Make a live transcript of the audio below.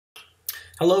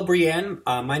Hello, Breann.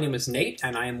 My name is Nate,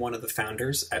 and I am one of the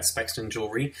founders at Spexton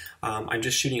Jewelry. I'm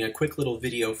just shooting a quick little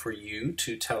video for you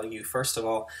to tell you, first of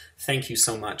all, thank you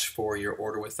so much for your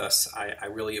order with us. I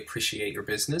really appreciate your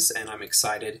business, and I'm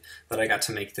excited that I got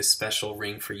to make this special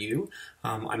ring for you.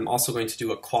 I'm also going to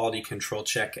do a quality control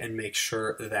check and make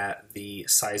sure that the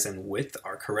size and width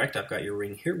are correct. I've got your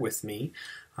ring here with me.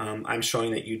 I'm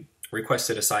showing that you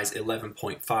requested a size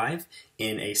 11.5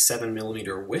 in a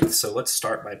 7mm width. So let's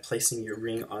start by placing your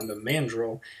ring on the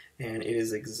mandrel, and it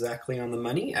is exactly on the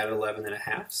money at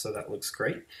 11.5, so that looks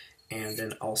great. And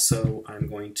then also I'm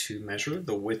going to measure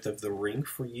the width of the ring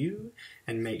for you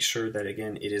and make sure that,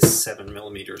 again, it is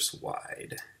 7mm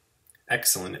wide.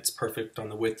 Excellent, it's perfect on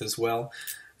the width as well.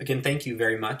 Again, thank you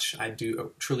very much. I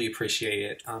do truly appreciate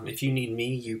it. If you need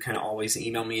me, you can always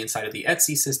email me inside of the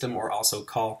Etsy system or also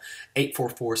call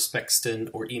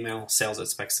 844-SPEXTON or email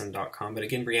sales@spexton.com. But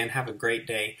again, Breann, have a great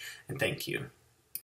day and thank you.